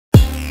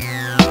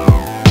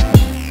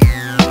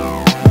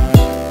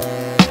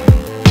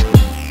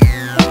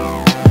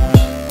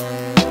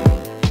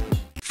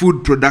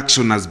food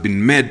production has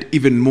been made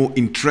even more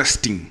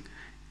interesting.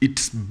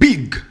 It's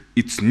big,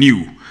 it's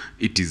new.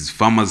 It is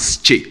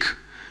farmerscheck.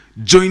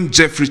 Join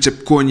Jeffrey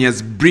Chepkwony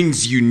as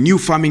brings you new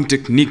farming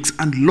techniques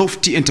and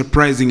lofty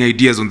enterprising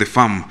ideas on the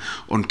farm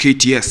on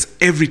KTS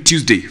every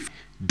Tuesday.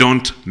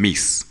 Don't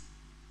miss.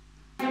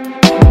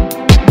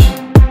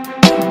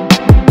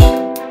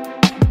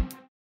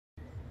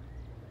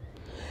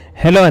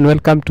 Hello and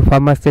welcome to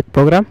farmerscheck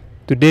program.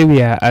 Today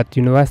we are at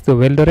University of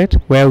Eldoret,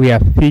 where we are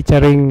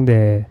featuring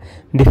the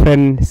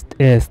different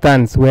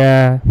stands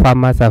where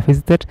farmers are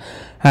visited,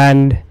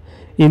 and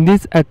in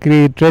this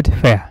agri-trade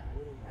fair,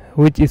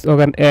 which is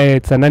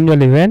it's an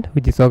annual event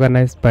which is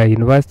organized by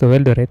University of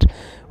Eldoret.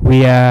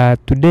 We are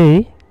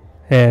today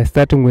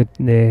starting with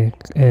the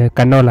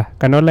canola.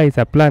 Canola is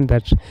a plant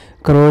that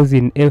grows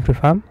in every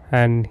farm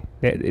and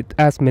it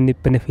has many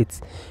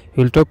benefits.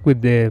 We'll talk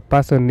with the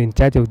person in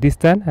charge of this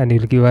stand and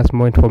he'll give us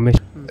more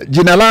information.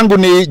 Jina langu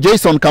ni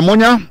Jason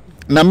Kamunya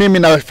na mimi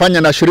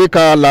nafanya na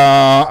shirika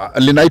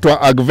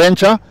linaitwa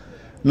Agventure.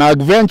 Na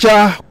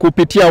Agventure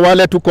kupitia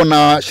wale tuko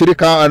na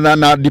shirika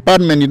na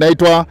department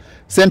inaitwa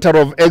Center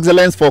of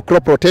Excellence for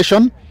Crop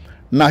Rotation,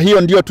 na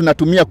hiyo ndio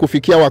tunatumia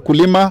kufikia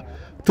wakulima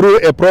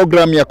through a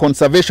program ya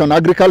conservation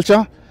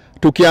agriculture,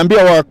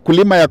 tukiambia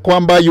wakulima ya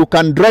kwamba you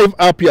can drive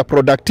up your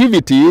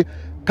productivity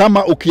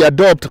kama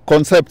ukiadopt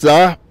concepts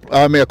za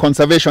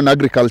conservation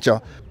agriculture.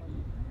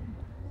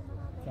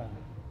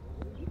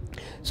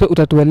 So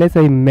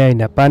utatueleza hii mmea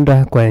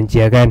inapandwa kwa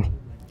njia gani?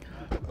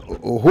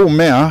 Huu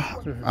mmea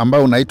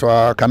ambao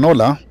unaitwa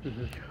canola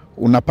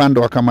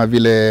unapandwa kama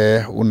vile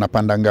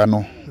unapanda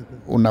ngano.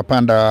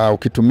 Unapanda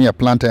ukitumia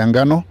planta ya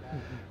ngano,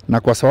 na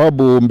kwa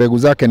sababu mbegu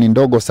zake ni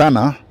ndogo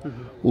sana,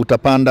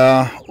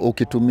 utapanda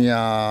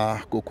ukitumia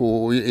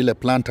ile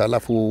planta,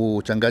 alafu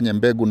uchanganye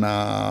mbegu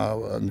na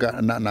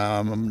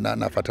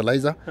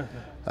fertilizer,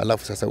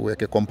 alafu sasa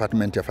uweke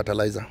compartment ya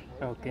fertilizer.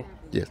 Okay.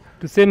 Yes.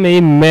 Tuseme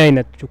hii mmea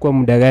inachukua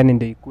muda gani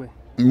ndio ikue?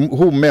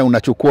 Huu mmea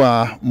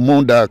unachukua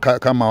muda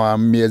kama wa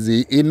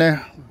miezi 4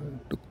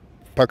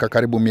 mpaka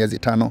karibu miezi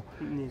 5.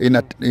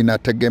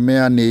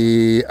 Inategemea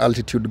ni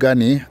altitude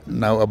gani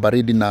na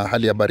baridi na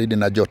hali ya baridi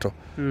na joto.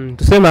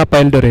 Tuseme hapa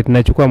Eldoret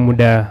inachukua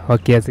muda wa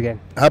kiasi gani?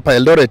 Hapa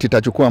Eldoret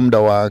itachukua muda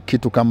wa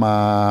kitu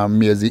kama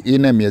miezi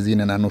 4, miezi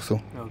 4 na nusu.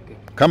 Okay.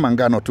 Kama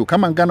ngano tu.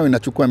 Kama ngano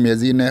inachukua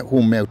miezi 4,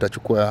 huu mmea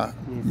utachukua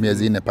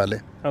miezi 4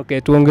 pale.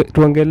 Okay,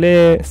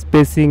 tuongelee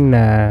spacing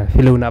na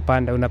vile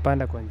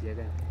unapanda kwa njia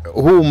gani?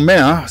 Huu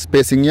mmea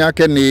spacing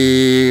yake ni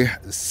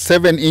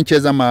 7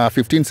 inches ama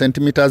 15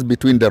 centimeters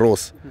between the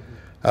rows.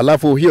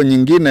 Alafu hiyo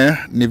nyingine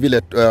ni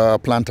vile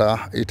planta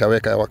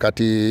itaweka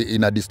wakati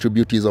ina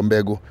distribute hizo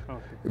mbegu. Okay.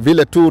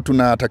 Vile tu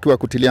tunatakiwa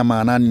kutilia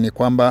maanani ni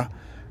kwamba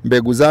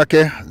mbegu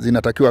zake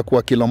zinatakiwa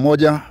kuwa kilo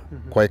 1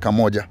 kwa eka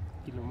moja.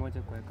 Kilo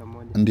 1 kwa eka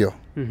moja. Ndio.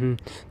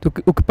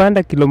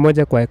 Ukipanda kilo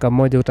 1 kwa eka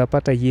moja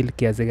utapata yield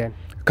kiasi gani?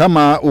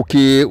 Kama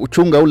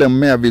ukichunga ule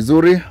mmea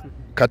vizuri,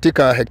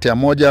 katika hektea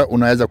moja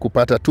unaweza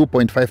kupata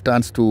 2.5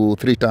 tons to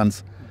 3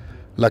 tons.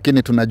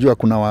 Lakini tunajua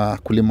kuna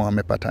wakulima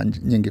wamepata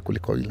nyingi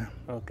kuliko ile.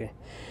 Okay.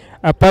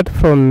 Apart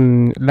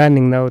from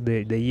learning now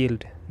the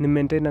yield, ni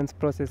maintenance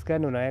process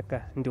gani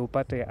unaweka ndio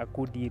upate a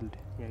good yield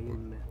ya hii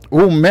mmea?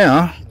 Huu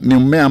mmea ni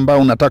mmea ambao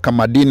unataka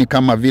madini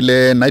kama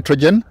vile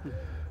nitrogen,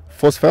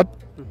 phosphate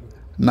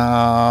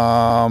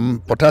na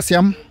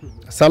potassium,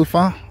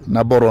 sulfur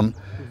na boron.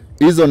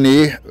 Hizo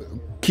ni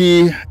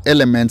key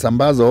elements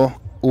ambazo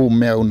huu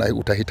mmea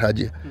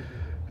utahitaji.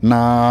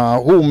 Na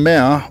huu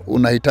mmea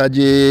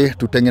unahitaji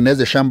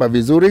tutengeneze shamba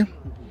vizuri,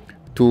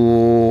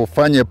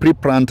 tufanye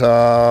pre-plant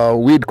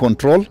weed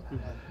control,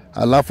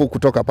 alafu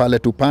kutoka pale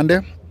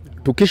tupande.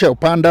 Tukisha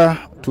upanda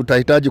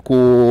tutahitaji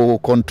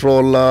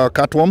control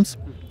cutworms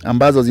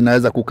ambazo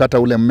zinaweza kukata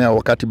ule mmea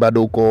wakati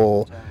bado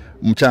uko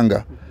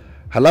mchanga.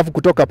 Halafu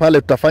kutoka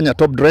pale tutafanya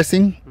top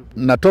dressing,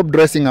 na top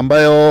dressing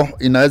ambayo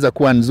inaweza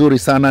kuwa nzuri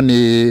sana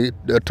ni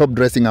top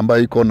dressing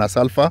ambayo iko na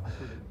sulfur,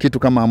 kitu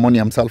kama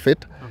ammonium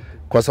sulfate,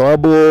 kwa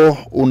sababu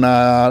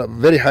una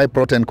very high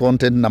protein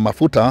content na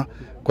mafuta.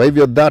 Kwa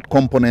hivyo that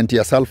component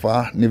ya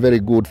sulfur ni very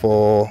good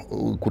for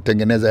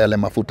kutengeneza yale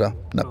mafuta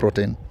na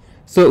protein.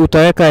 So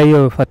utaweka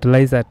hiyo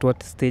fertilizer at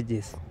what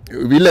stages?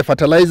 Ile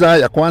fertilizer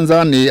ya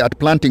kwanza ni at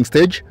planting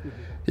stage.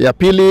 Ya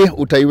pili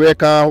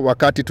utaiweka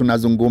wakati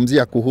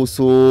tunazungumzia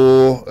kuhusu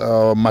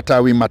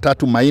matawi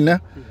 3 maine.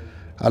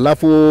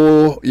 Alafu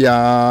ya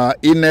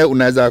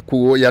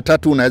 4 ya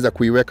 3 unaweza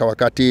kuiweka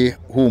wakati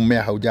huu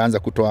mmea haujaanza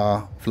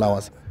kutoa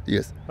flowers.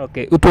 Yes.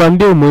 Okay,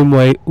 utuambie umuhimu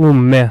wa huu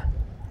mmea.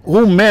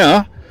 Huu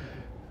mmea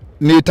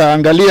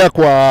nitaangalia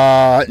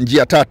kwa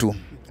njia 3.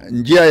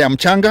 Njia ya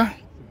mchanga,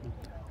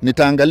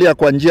 nitaangalia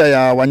kwa njia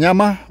ya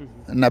wanyama,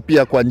 na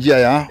pia kwa njia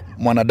ya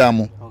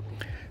mwanadamu.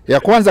 Ya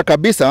kwanza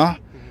kabisa,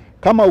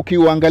 kama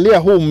ukiuangalia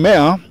huu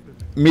mmea,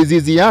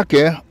 mizizi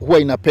yake huwa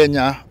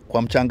inapenya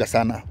kwa mchanga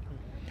sana,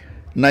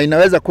 na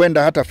inaweza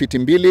kwenda hata fiti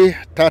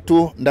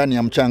 2-3 ndani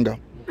ya mchanga.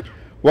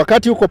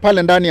 Wakati uko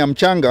pale ndani ya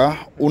mchanga,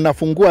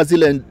 unafungua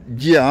zile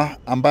njia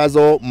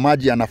ambazo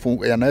maji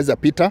yanaweza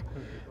pita,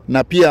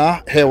 na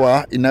pia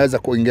hewa inaweza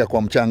kuingia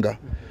kwa mchanga.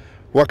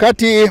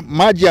 Wakati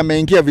maji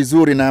yameingia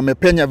vizuri na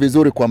yamepenya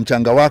vizuri kwa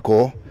mchanga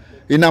wako,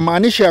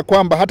 inamaanisha ya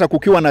kwamba hata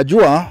kukiwa na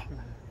jua,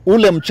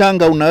 ule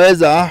mchanga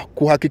unaweza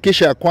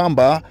kuhakikisha ya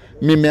kwamba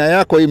mimea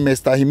yako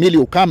imestahimili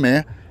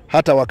ukame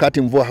hata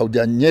wakati mvua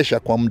haujanyesha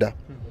kwa muda.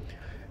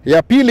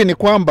 Ya pili ni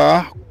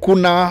kwamba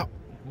kuna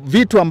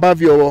vitu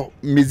ambavyo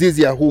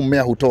mizizi ya huu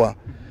mmea hutoa.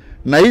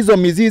 Na hizo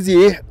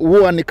mizizi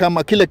huwa ni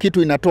kama kile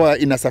kitu inatoa,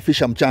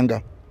 inasafisha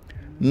mchanga.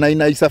 Na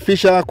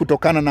inaisafisha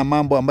kutokana na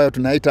mambo ambayo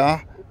tunaita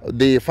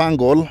the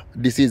fungal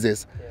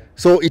diseases.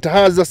 So it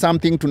has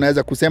something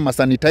tunaweza kusema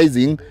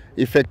sanitizing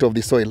effect of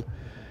the soil.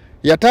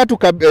 Ya tatu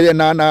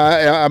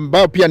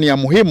ambayo pia ni ya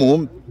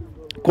muhimu,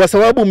 kwa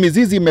sababu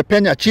mizizi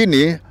imepenya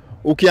chini,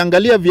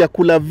 ukiangalia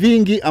vyakula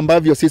vingi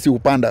ambavyo sisi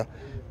hupanda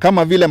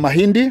kama vile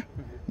mahindi,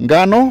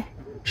 ngano,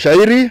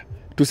 shairi,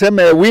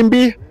 tuseme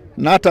wimbi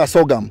na hata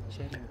sorghum,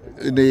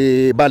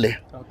 ni bale.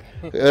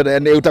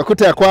 Okay.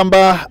 Utakuta ya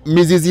kwamba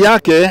mizizi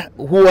yake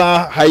huwa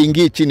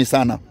haingii chini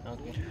sana.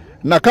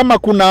 Na kama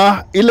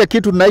kuna ile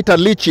kitu tunaita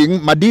leaching,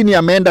 madini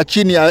yameenda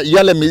chini ya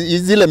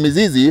zile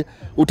mizizi,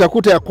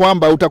 utakuta ya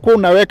kwamba utakuwa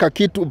unaweka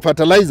kitu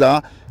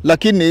fertilizer,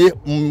 lakini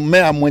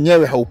mmea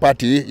mwenyewe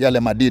haupati yale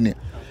madini.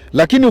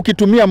 Lakini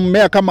ukitumia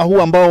mmea kama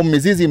huu ambao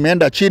mizizi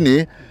imeenda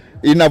chini,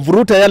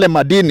 inavuruta yale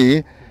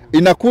madini,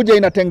 inakuja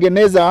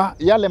inatengeneza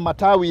yale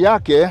matawi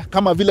yake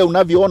kama vile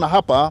unavyoona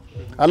hapa.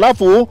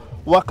 Alafu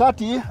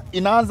wakati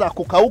inaanza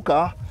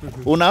kukauka,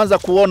 unaanza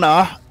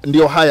kuona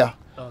ndio haya.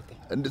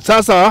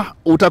 Sasa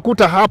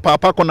utakuta hapa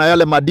pako na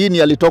yale madini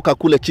yalitoka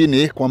kule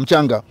chini kwa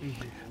mchanga.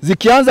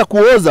 Zikianza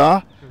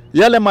kuoza,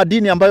 yale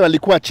madini ambayo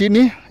yalikuwa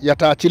chini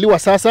yataachiliwa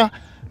sasa,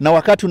 na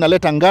wakati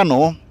unaleta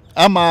ngano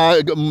ama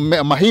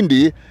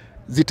mahindi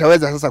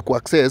zitaweza sasa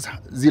kuaccess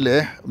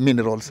zile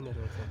minerals.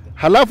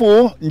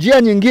 Halafu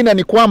njia nyingine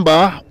ni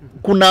kwamba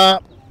kuna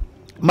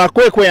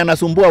makwekwe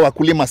yanasumbua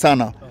wakulima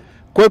sana.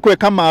 Kwekwe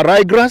kama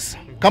ryegrass,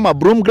 kama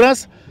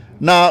broomgrass,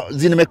 na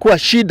zimekuwa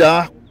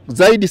shida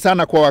zaidi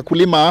sana kwa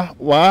wakulima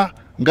wa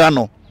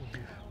ngano.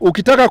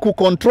 Ukitaka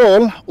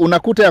kucontrol,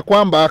 unakuta ya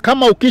kwamba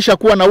kama ukisha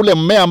kuwa na ule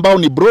mmea ambao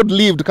ni broad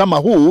leaved kama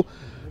huu,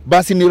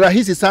 basi ni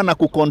rahisi sana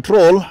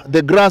kucontrol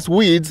the grass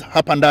weeds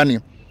hapa ndani.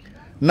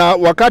 Na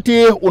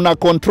wakati una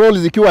control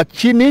zikiwa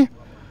chini,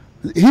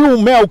 hii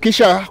mmea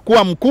ukisha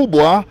kuwa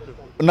mkubwa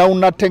na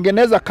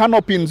unatengeneza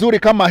canopy nzuri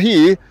kama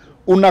hii,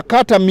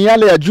 unakata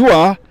miale ya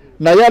jua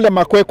na yale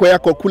makwekwe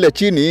yako kule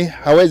chini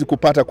hawezi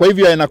kupata. Kwa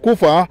hivyo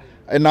yanakufa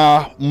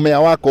na mmea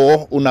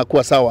wako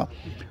unakuwa sawa.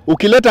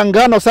 Ukileta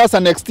ngano sasa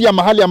next year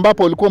mahali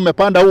ambapo ulikuwa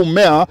umepanda huu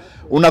mmea,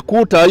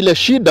 unakuta ile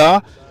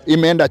shida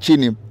imeenda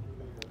chini.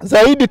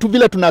 Zaidi tu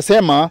vile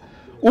tunasema,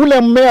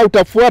 ule mmea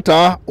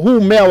utafuata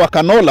huu mmea wa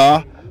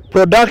canola,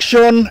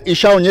 production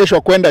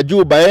ishaonyeshwa kwenda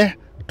juu by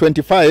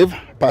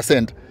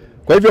 25%.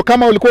 Kwa hivyo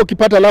kama ulikuwa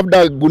ukipata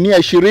labda gunia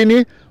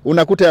 20,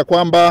 unakuta ya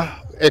kwamba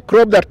a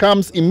crop that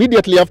comes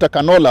immediately after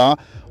canola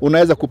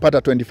unaweza kupata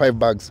 25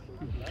 bags.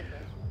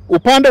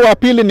 Upande wa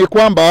pili ni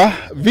kwamba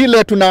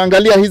vile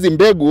tunaangalia hizi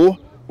mbegu,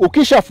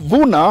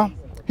 ukishavuna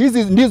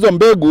hizi ndizo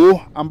mbegu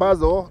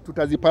ambazo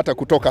tutazipata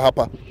kutoka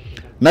hapa.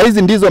 Na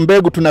hizi ndizo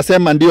mbegu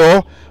tunasema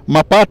ndio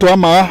mapato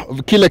ama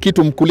kile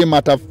kitu mkulima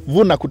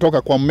atavuna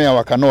kutoka kwa mmea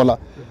wa canola.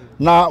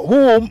 Na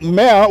huu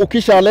mmea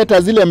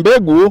ukishaleta zile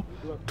mbegu,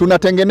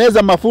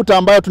 tunatengeneza mafuta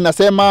ambayo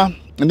tunasema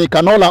ni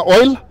canola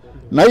oil.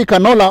 Na hii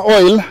canola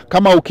oil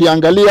kama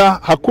ukiangalia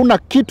hakuna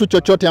kitu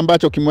chochote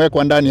ambacho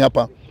kimewekwa ndani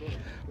hapa.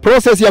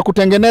 Process ya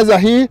kutengeneza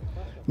hii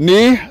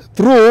ni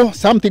through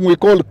something we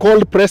call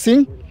cold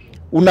pressing.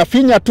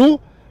 Unafinya tu,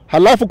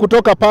 halafu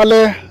kutoka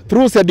pale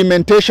through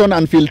sedimentation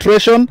and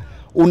filtration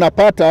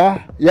unapata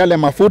yale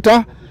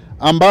mafuta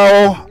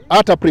ambao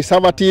hata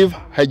preservative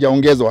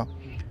haijaongezwa.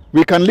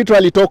 We can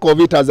literally talk of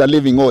it as a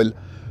living oil.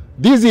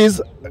 This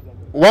is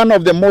one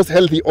of the most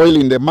healthy oil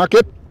in the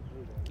market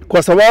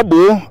kwa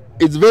sababu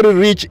it's very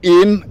rich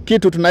in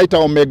kitu tunaita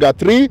omega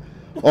 3,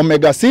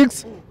 omega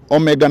 6,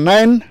 omega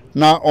 9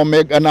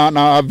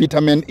 na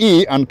vitamin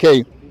E and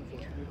K.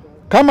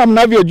 Kama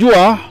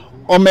mnavyojua,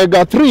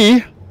 omega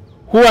 3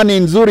 huwa ni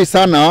nzuri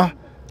sana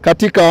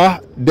katika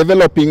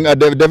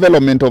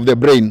development of the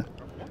brain.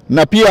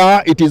 Na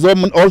pia it is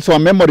also a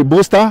memory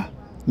booster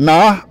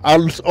na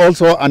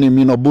also an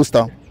immuno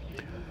booster.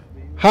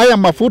 Haya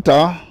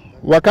mafuta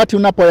wakati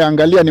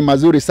unapoyaangalia ni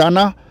mazuri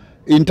sana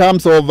in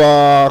terms of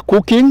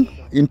cooking,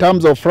 in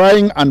terms of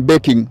frying and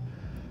baking.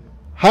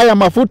 Haya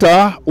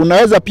mafuta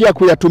unaweza pia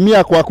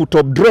kuyatumia kwa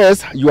kutop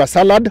dress your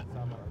salad.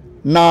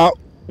 Na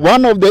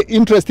one of the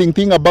interesting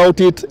thing about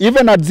it,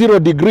 even at 0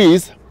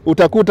 degrees,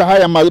 utakuta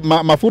haya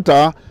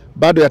mafuta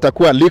bado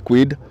yatakuwa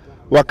liquid.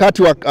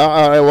 Wakati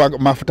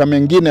mafuta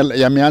mengine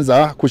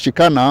yameanza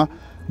kushikana,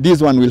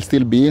 this one will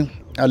still be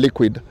a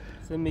liquid.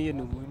 Sema hiyo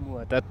ni muhimu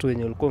watatu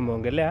wenye ulikuwa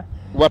umeongelea.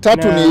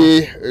 Watatu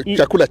ni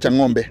chakula cha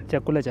ng'ombe.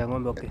 Chakula cha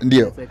ng'ombe, okay.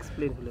 Ndio.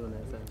 Explain vile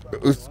unaweza.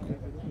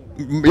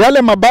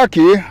 Yale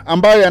mabaki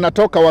ambayo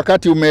yanatoka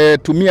wakati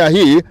umetumia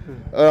hii,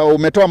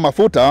 umetoa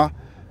mafuta,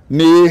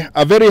 ni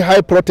a very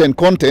high protein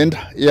content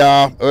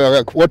ya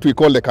what we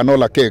call the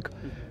canola cake.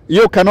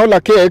 Hiyo canola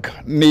cake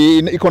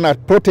iko na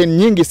protein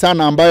nyingi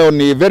sana ambayo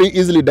ni very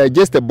easily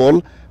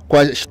digestible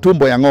kwa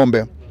tumbo ya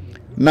ng'ombe.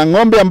 Na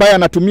ng'ombe ambaye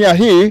anatumia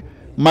hii,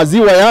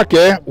 maziwa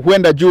yake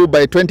huenda juu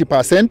by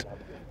 20%,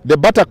 the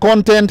butter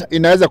content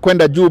inaweza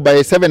kwenda juu by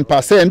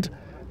 7%,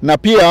 na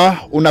pia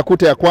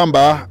unakuta ya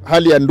kwamba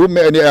hali ya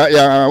ndume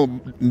ya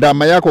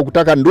ndama yako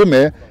kutaka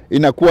ndume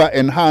inakuwa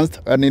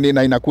enhanced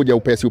na inakuja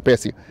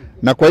upesi.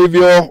 Na kwa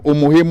hivyo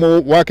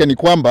umuhimu wake ni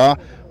kwamba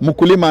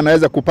mkulima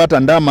anaweza kupata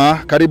ndama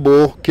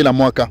karibu kila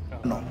mwaka.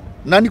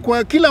 Na ni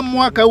kwa kila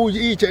mwaka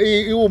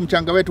huu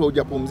mchanga wetu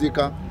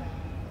haujapumzika.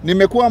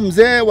 Nimekuwa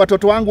mzee,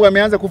 watoto wangu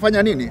wameanza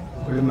kufanya nini?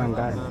 Kulima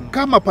ngano.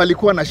 Kama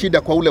palikuwa na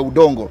shida kwa ule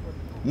udongo,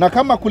 na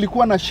kama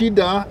kulikuwa na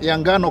shida ya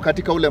ngano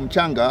katika ule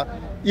mchanga,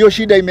 hiyo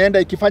shida imeenda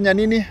ikifanya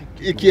nini?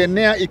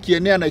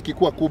 Ikienea na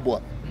ikikuwa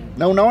kubwa.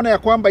 Na unaona ya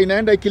kwamba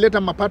inaenda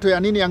ikileta mapato ya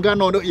nini ya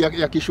ngano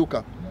ya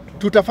kishuka.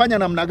 Tutafanya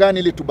namna gani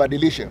ili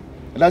tubadilishe?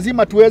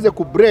 Lazima tuweze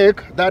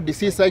kubreak that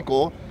disease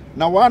cycle,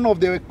 na one of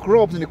the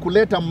crops ni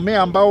kuleta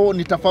mmea ambao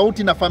ni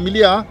tofauti na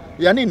familia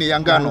ya nini ya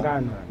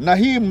ngano. Na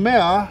hii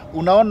mmea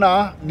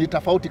unaona ni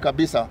tofauti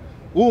kabisa.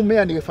 Huu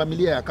mmea ni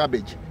familia ya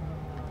cabbage.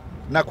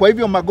 Na kwa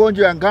hivyo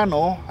magonjwa ya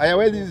ngano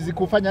hayawezi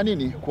kufanya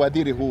nini?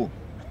 Kuadhiri huu.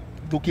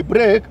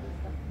 Tukibreak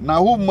na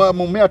huu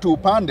mmea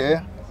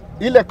tuupande,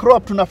 ile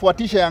crop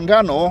tunafuatisha ya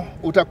ngano,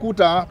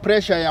 utakuta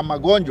pressure ya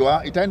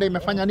magonjwa itaenda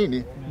imefanya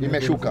nini?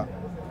 Imeshuka.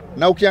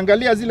 Na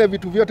ukiangalia zile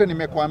vitu vyote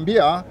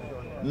nimekuambia,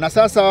 na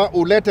sasa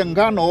ulete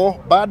ngano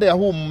baada ya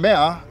huu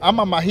mmea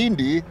ama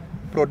mahindi,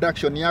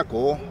 production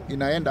yako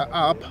inaenda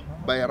up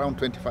by around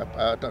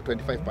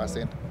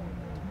 25%.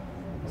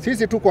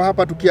 Sisi tuko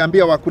hapa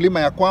tukiambia wakulima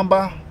ya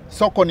kwamba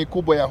soko ni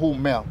kubwa ya huu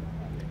mmea.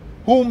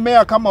 Huu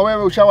mmea kama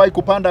wewe ushawahi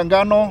kupanda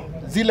ngano,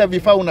 zile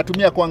vifaa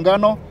unatumia kwa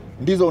ngano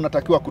ndizo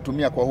unatakiwa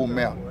kutumia kwa huu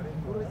mmea.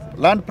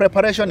 Land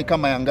preparation ni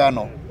kama ya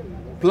ngano,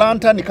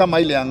 planter ni kama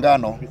ile ya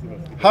ngano,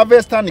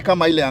 harvester ni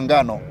kama ile ya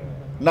ngano,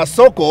 na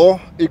soko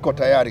iko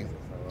tayari.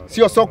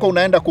 Sio soko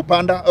unaenda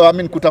kupanda,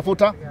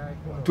 kutafuta.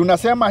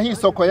 Tunasema hii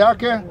soko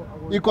yake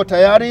iko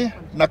tayari,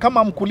 na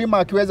kama mkulima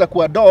akiweza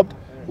kuadopt,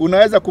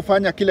 unaweza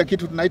kufanya kile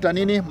kitu tunaita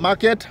nini?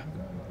 Market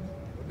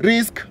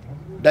risk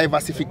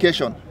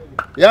diversification.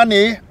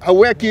 Yani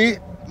hauweki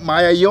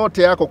mayai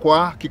yote yako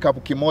kwa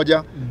kikapu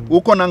kimoja.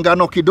 Uko na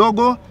ngano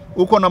kidogo,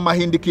 uko na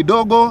mahindi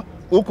kidogo,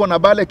 uko na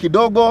bale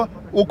kidogo,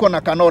 uko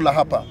na canola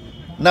hapa.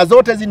 Na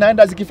zote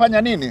zinaenda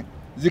zikifanya nini?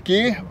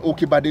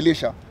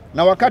 Ukibadilisha.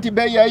 Na wakati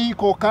bei ya hii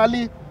iko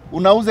kali,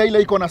 unauza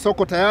ile iko na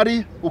soko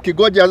tayari,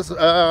 ukigoja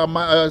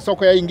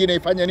soko ya ingine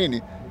ifanye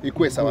nini?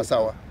 Ikue sawa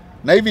sawa.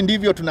 Na hivi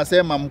ndivyo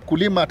tunasema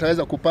mkulima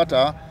ataweza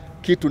kupata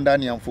kitu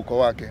ndani ya mfuko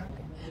wake.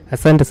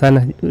 Asante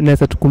sana.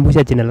 Unaweza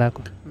tukumbusha jina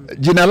lako?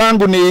 Jina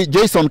langu ni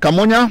Jason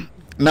Kamunya,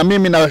 na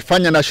mimi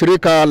nafanya na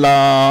shirika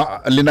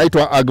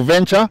linaitwa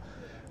AgVenture.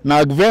 Na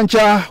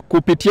AgVenture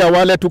kupitia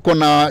wale tuko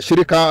na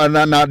shirika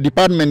na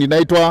department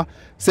inaitwa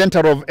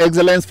Center of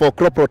Excellence for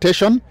Crop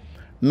Rotation,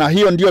 na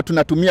hiyo ndio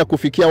tunatumia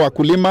kufikia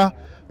wakulima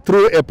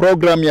through a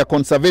program ya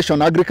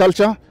conservation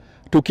agriculture,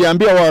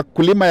 tukiambia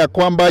wakulima ya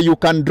kwamba you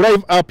can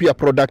drive up your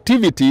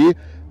productivity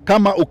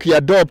kama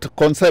ukiadopt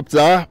concepts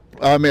za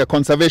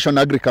conservation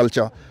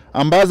agriculture,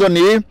 ambazo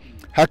ni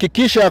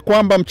hakikisha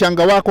kwamba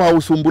mchanga wako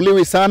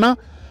hausumbuliwi sana,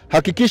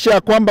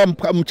 hakikisha kwamba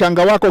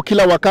mchanga wako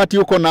kila wakati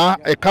uko na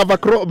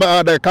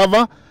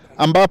cover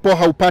ambapo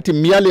haupati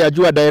miale ya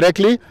jua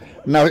directly,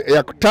 na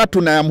ya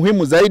tatu na ya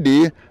muhimu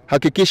zaidi,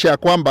 hakikisha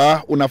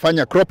kwamba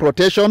unafanya crop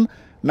rotation,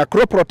 na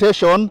crop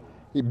rotation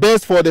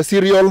best for the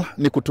cereal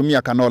ni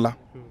kutumia canola.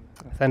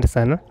 Asante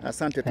sana.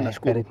 Asante,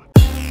 tunashukuru.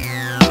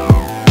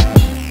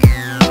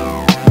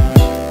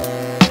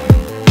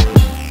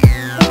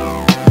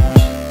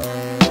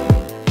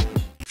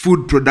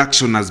 Food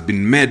production has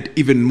been made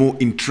even more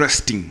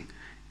interesting.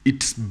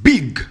 It's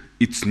big,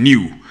 it's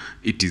new,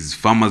 it is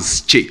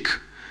farmerscheck.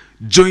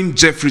 Join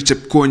Jeffrey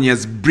Chepkwony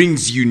as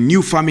brings you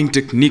new farming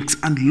techniques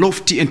and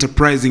lofty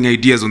enterprising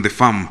ideas on the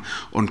farm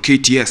on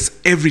KTS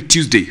every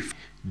Tuesday.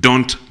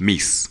 Don't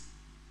miss.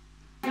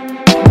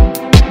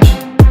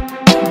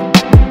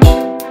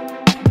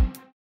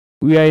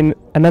 We are in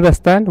another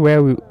stand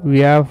where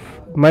we have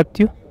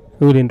Matthew,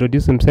 who will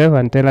introduce himself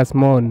and tell us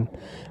more on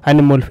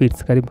animal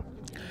feeds. Karibu.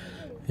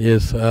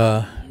 Yes,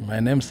 my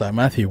name is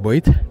Matthew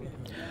Boyd.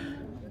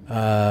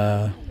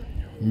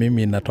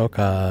 Mimi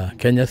natoka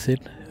Kenya Seed,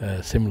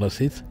 Simlo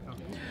Seeds.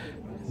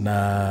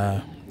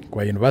 Na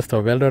kwa University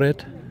of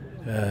Eldoret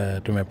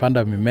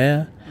tumepanda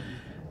mimea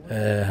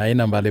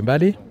haina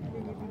mbalimbali.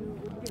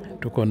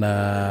 Tuko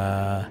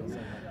na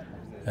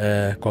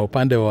kwa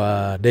upande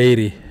wa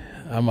dairy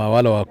ama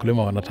wale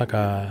wakulima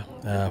wanataka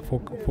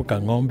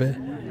fuka ng'ombe,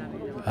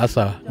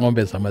 hasa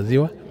ng'ombe za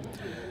maziwa.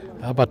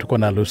 Hapa tuko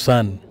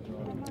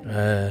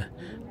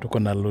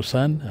na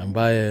Lusan,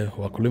 ambaye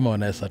wakulima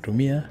wanaweza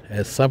tumia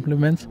as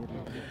supplements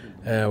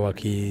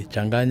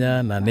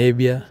wakichanganya na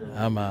Nebia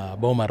ama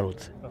Boma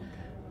Roots.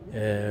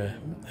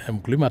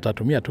 Mkulima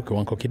atatumia tu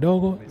kiwango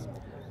kidogo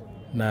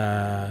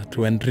na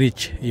to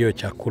enrich hiyo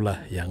chakula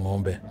ya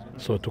ng'ombe.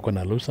 So tuko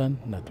na Lusan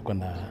na tuko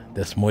na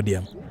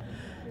desmodium.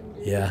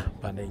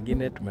 Pande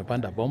ingine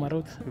tumepanda boma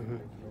roots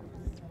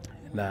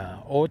na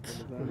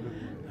oats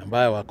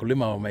ambayo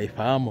wakulima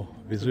wameifahamu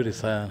vizuri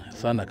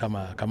sana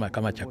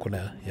kama chakula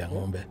ya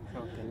ng'ombe.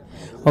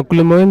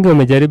 Wakulima wengi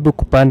wamejaribu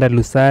kupanda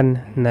Lucerne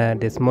na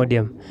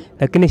desmodium,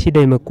 lakini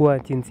shida imekuwa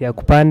jinsi ya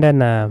kupanda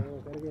na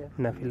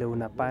vile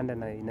unapanda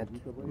na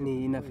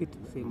ina fit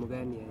sehemu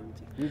gani ya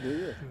nchi?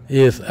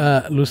 Yes,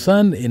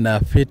 Lucerne ina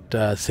fit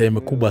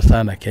sehemu kubwa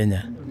sana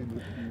Kenya.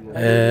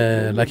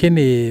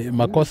 Lakini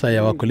makosa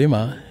ya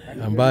wakulima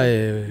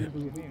ambaye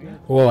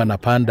huwa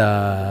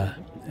wanapanda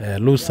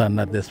Lucerne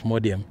na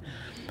desmodium.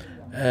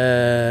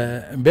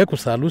 Mbegu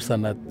za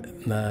Lucerne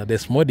na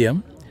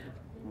desmodium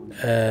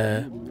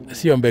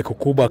sio mbegu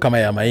kubwa kama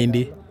ya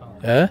mahindi.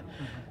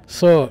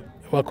 So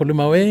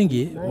wakulima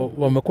wengi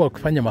wamekuwa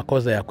wakifanya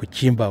makosa ya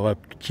kuchimba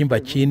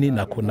chini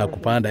na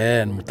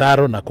kupanda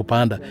mtaro na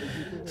kupanda.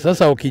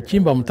 Sasa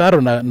ukichimba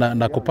mtaro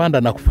na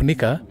kupanda na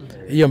kufunika,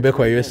 hiyo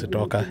mbegu haiwezi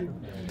toka.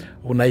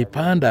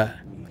 Unaipanda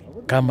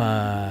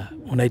kama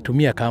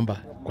unaitumia kamba,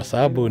 kwa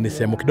sababu ni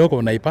sehemu kidogo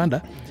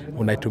unaipanda,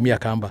 unaitumia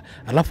kamba.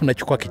 Alafu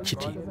unachukua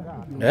kijiti.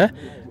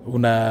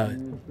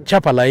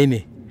 Unachapa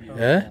laini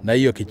na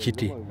hiyo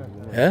kijiti.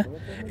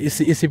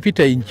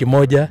 Isipite inchi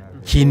moja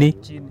chini.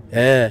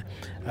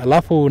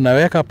 Alafu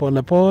unaweka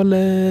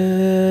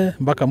pole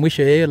mpaka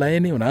mwisho ya hiyo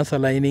laini, unaanza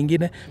laini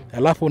nyingine,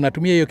 alafu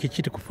unatumia hiyo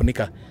kijiti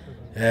kufunika.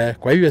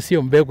 Kwa hivyo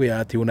sio mbegu ya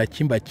ati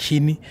unachimba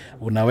chini,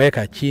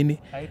 unaweka chini,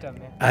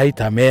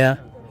 haitamea.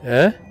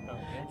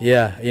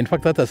 In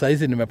fact hata saa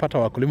hizi nimepata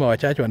wakulima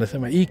wachache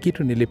wanasema hii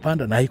kitu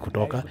nilipanda na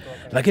haikutoka,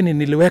 lakini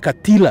niliweka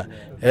tila.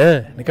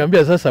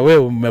 Nikamwambia sasa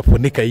wewe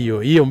umefunika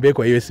hiyo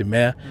mbegu hiyo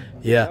simea.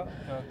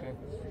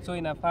 So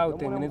inafaa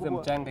utengeneze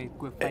mchanga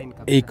ikuwe fine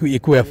kabisa.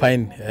 Ikuwe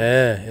fine.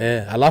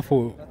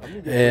 Alafu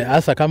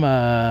hasa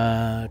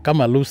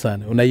kama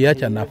Lucerne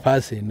unaiacha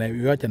nafasi,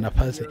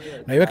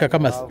 unaiweka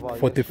kama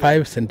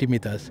 45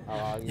 centimeters.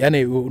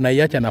 Yaani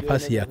unaiacha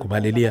nafasi ya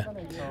kubalilia.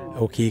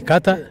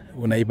 Ukikata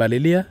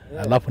unaibalilia,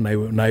 alafu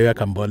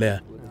unaiweka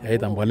mbolea.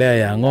 Aidha mbolea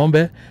ya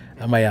ng'ombe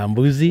ama ya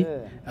mbuzi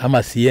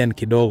ama CN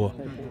kidogo.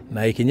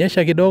 Na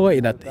ikinyesha kidogo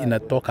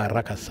inatoka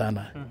haraka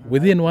sana.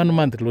 Within 1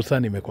 month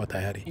Lucerne imekuwa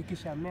tayari.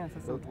 Ikishamea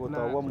sasa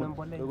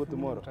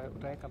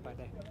utaweka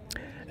baadaye.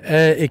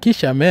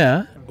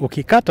 Ikishamea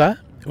ukikata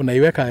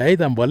unaiweka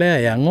aidha mbolea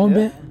ya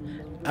ng'ombe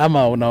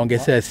ama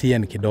unaongezea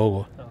CN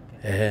kidogo.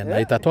 Na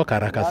itatoka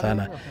haraka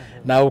sana.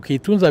 Na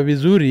ukitunza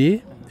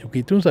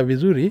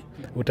vizuri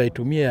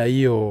utaitumia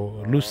hiyo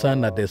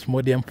Lucerne na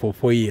desmodium for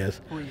 4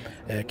 years.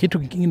 Kitu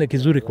kingine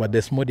kizuri kwa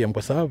desmodium,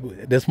 kwa sababu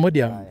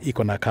desmodium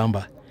iko na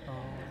kamba.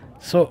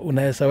 So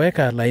unaweza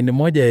weka line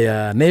moja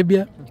ya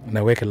Nebia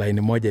na weka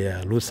line moja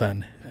ya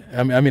Lucerne.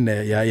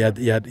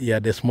 Ya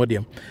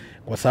desmodium.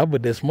 Kwa sababu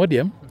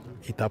desmodium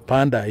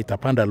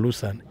itapanda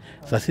Lucerne.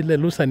 Sasa ile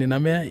Lucerne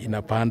inamea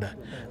inapanda.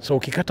 So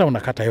ukikata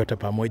unakata yote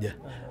pamoja.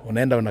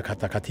 Unaenda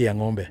unakata kati ya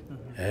ng'ombe.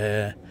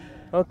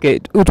 Okay,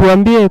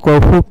 utuambie kwa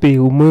ufupi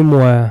umuhimu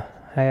wa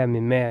haya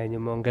mimea yenye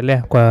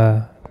umeongelea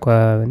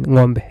kwa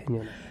ng'ombe.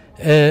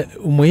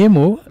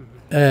 Umuhimu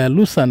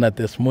Lucerne na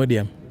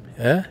desmodium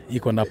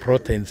iko na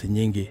proteins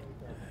nyingi.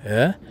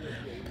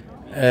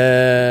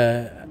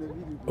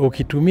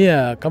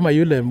 Ukitumia kama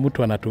yule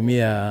mtu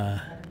anatumia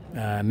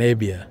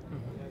Nebia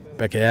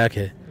peke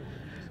yake,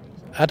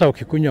 hata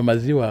ukikunywa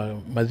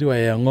maziwa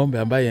ya ng'ombe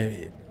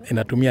ambaye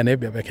inatumia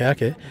Nebia peke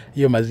yake,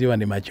 hiyo maziwa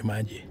ni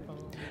maji.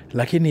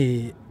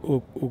 Lakini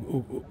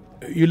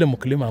yule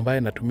mkulima ambaye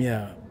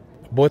anatumia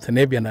both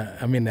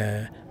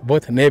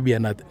Nebia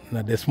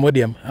na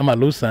desmodium ama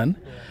Lucerne,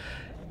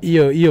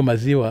 hiyo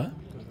maziwa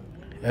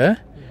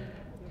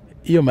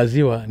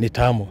ni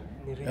tamu.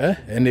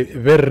 Ni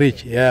very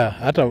rich.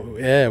 Hata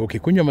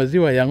ukikunywa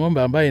maziwa ya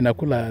ng'ombe ambaye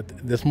inakula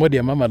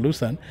desmodium ama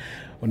Lucerne,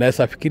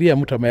 unaweza fikiria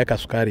mtu ameweka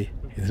sukari.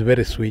 It's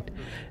very sweet.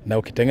 Na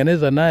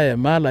ukitengeneza naye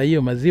mala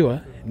hiyo maziwa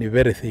ni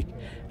very thick.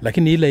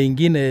 Lakini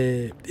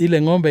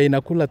ile ng'ombe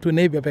inakula tu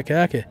Nebia peke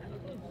yake,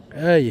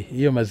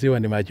 hiyo maziwa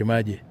ni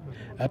maji.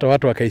 Hata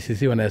watu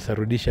wakaisisi wanaweza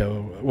rudisha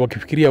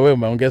wakifikiria wewe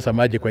umeongeza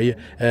maji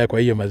kwa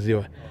hiyo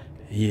maziwa.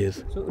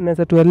 Yes. So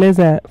unaweza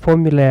tueleza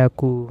formula ya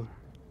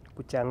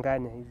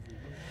kuchanganya hizi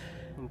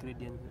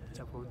ingredients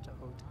tofauti?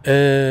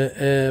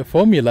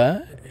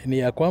 Formula ni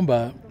ya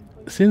kwamba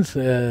since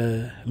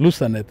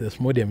Lucerne and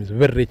desmodium is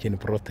very rich in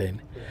protein,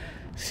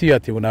 sio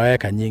ati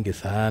unaweka nyingi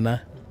sana.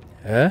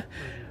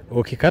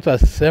 Ukikata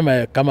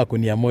sema kama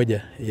kunia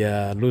moja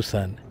ya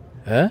Lucerne,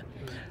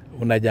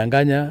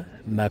 unajanganya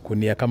na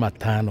kunia kama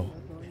 5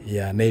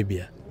 ya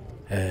Nebia.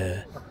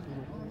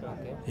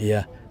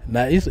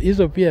 Na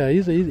hizo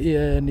pia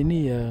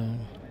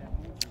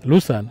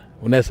Lucerne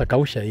unaweza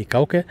kausha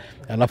ikauke,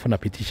 alafu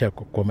unapitisha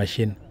kwa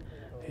machine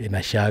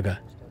inashaga.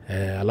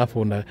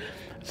 Alafu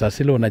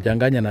sasa ile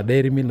unajanganya na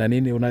dairy meal na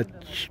nini,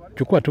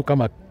 unachukua tu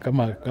kama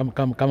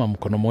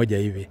mkono moja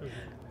hivi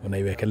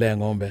unaiwekelea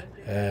ng'ombe.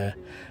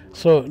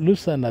 So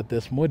Lucerne na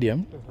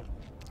desmodium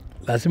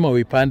lazima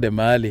uipande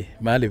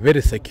mahali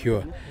very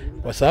secure,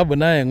 kwa sababu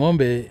naye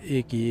ng'ombe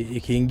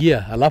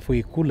ikiingia alafu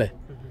ikule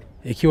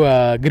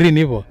ikiwa green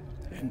hivyo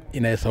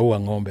inaweza ua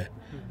ng'ombe.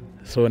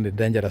 so ni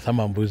dangerous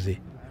ama mbuzi,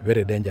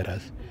 very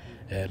dangerous.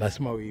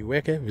 Lazima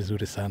uiweke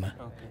vizuri sana.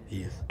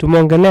 Yes.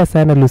 Tumeongelea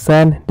sana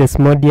Lusan,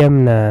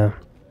 desmodium na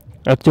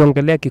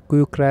tuongelea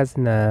Kikuyu grass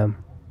na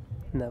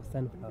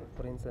sunflower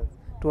for instance.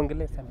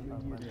 Tuongelee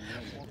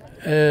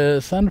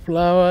sunflower.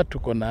 Sunflower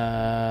tuko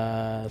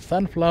na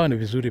sunflower ni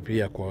vizuri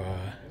pia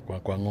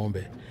kwa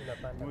ng'ombe.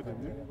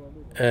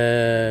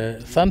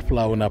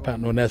 Sunflower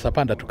unaweza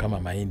panda tu kama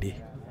mahindi.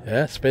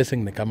 Spacing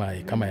ni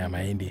kama ya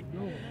mahindi.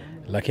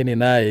 Lakini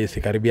naye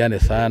isikaribiane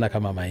sana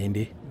kama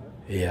mahindi.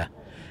 Yeah.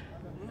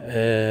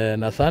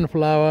 Na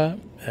sunflower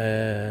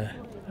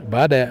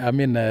baada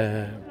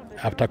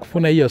after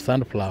kufuna hiyo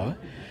sunflower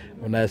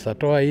unaweza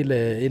toa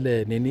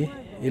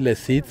ile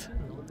seeds,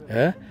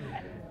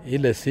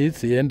 ile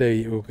seeds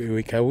iende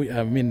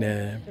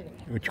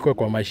uchukue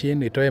kwa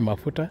machine itoe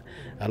mafuta,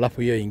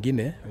 alafu hiyo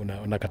ingine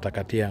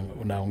unakatakatia,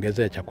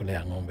 unaongezea chakula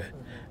ya ng'ombe.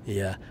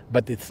 Yeah,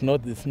 but it's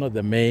not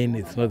the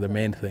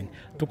main thing.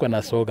 Tuko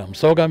na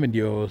sorghum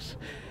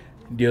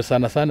ndio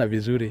sana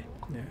vizuri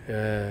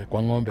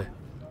kwa ng'ombe.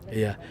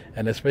 Yeah,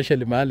 and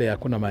especially mahali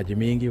hakuna maji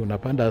mingi,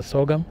 unapanda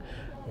sorghum,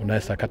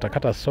 unaweza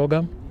katakata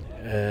sorghum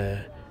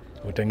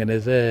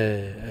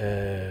utengeneze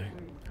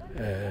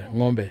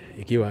ng'ombe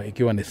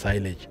ikiwa ni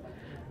silage.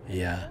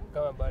 Yeah.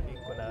 Kama bado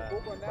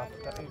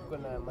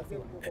kuna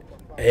maziwa.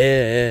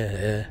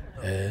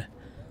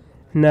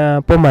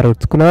 Na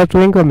pomerots, kuna watu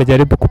wengi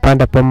wamejaribu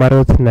kupanda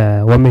pomerots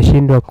na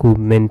wameshindwa ku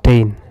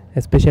maintain,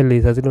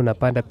 especially sasa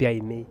unapanda pia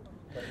imei.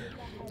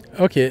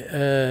 Okay,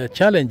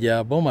 challenge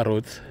ya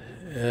pomerots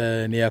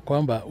ni ya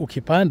kwamba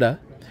ukipanda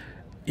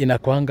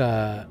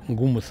inakuanga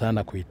ngumu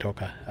sana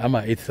kuitoka,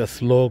 ama it's a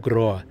slow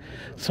grower,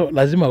 so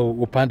lazima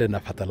upande na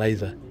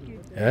fertilizer.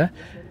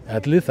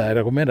 At least I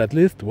recommend at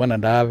least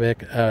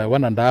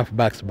 1.5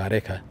 bags per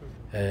acre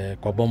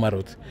kwa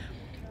pomerots.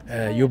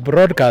 You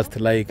broadcast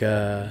like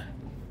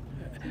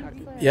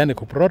yani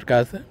ku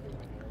broadcast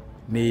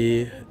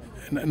ni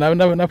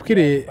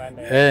nafikiri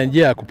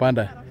njia ya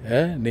kupanda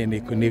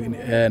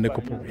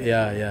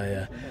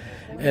yeah.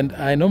 And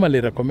I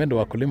normally recommend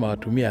wakulima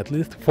watumie at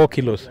least 4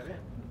 kilos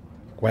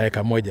kwa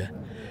eka moja,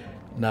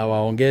 na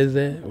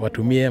waongeze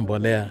watumie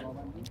mbolea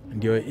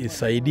ndio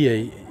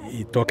isaidie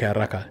itoke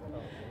haraka.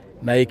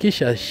 Na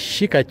ikisha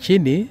shika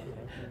chini,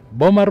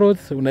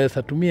 pomerots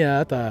unaweza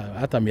tumia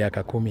hata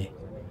miaka 10.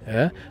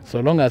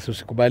 So long as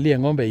usikubalie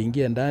ng'ombe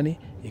ingie ndani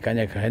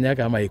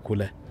ikanyaka ama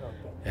ikule.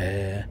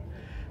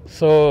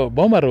 So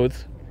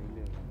pomerots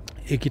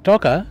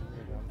ikitoka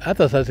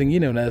hata saa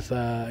zingine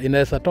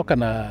inaweza toka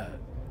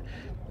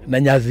na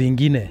nyazi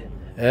ingine,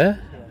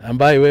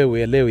 ambayo wewe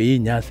uelewe hii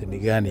nyasi ni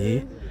gani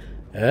hii.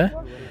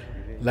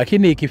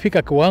 Lakini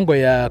ikifika kiwango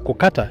ya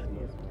kukata,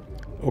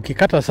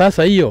 ukikata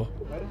sasa hiyo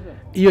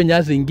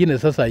nyazi ingine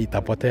sasa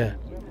itapotea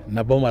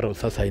na pomerot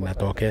sasa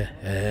inatokea,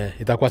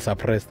 itakuwa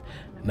suppressed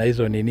na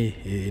hizo nini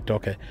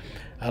itoke.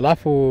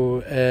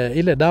 Alafu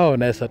ile dawa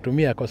unaweza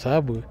tumia kwa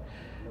sababu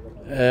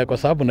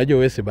unajua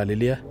wewe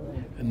sibalilia,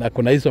 na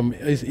kuna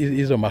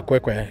hizo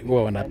makwekwe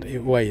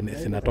huwa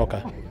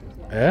zinatoka.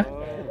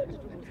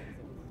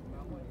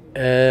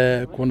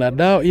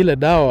 Kuna ile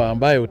dawa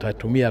ambayo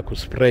utatumia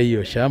kuspray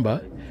hiyo shamba,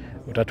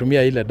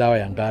 utatumia ile dawa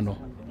ya ngano,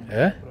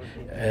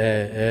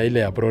 ile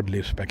ya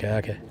broadleaf peke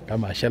yake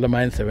kama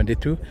Shellamine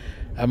 72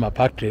 ama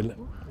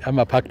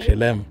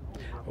Pactril M.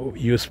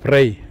 You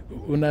spray,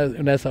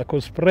 unaweza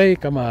kuspray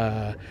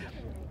kama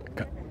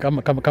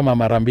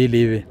mara 2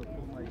 hivi,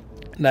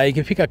 na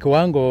ikifika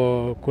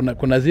kiwango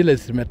kuna zile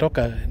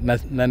zimetoka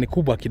na ni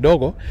kubwa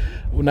kidogo,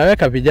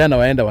 unaweka vijana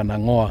waenda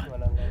wanang'oa,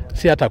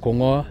 si hata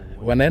kung'oa,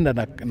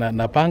 wanaenda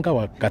na panga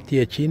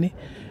wakatie chini,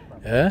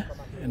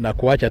 na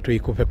kuacha tu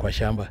ikufe kwa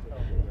shamba.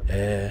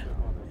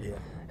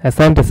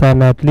 Asante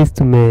sana, at least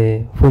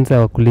tumefunza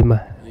wakulima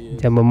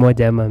jambo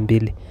moja ama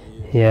 2.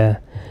 Yeah.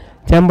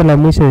 Jambo la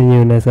mwisho yenye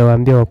unaweza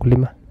waambia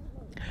wakulima?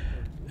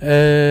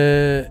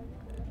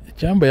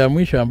 Jambo ya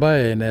mwisho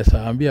ambaye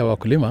naweza ambia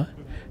wakulima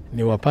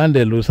ni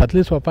wapande at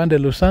least wapande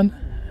Lusan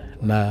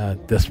na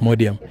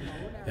desmodium.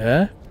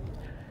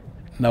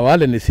 Na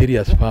wale ni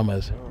serious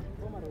farmers.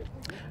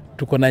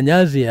 Tuko na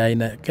nyazi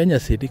aina, Kenya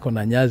City iko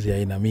na nyazi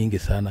aina mingi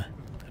sana.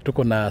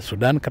 Tuko na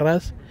Sudan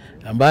grass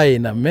ambaye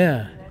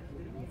inamea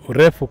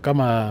urefu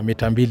kama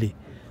mita 2.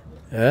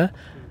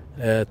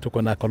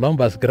 Tuko na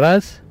Columbus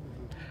grass,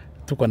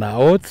 tuko na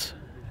oats,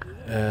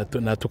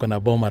 na tuko na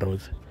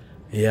pomerots.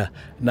 Yeah.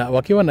 Na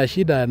wakiwa na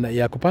shida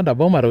ya kupanda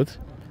pomerots,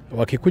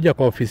 wakikuja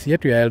kwa ofisi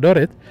yetu ya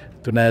Eldoret,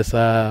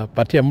 tunaweza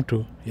patia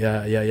mtu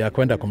ya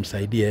kwenda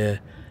kumsaidia.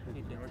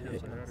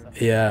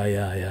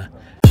 Yeah.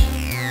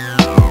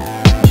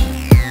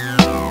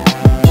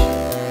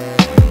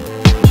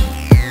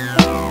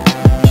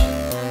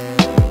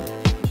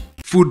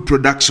 Food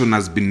production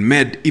has been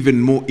made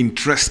even more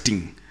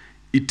interesting.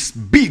 It's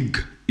big,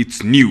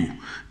 it's new,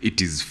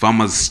 it is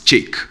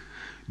farmerscheck.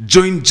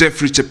 Join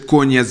Jeffrey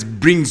Chepkwony as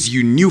brings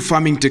you new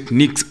farming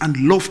techniques and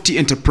lofty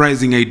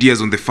enterprising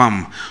ideas on the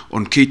farm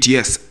on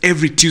KTS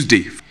every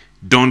Tuesday.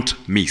 Don't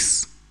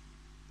miss.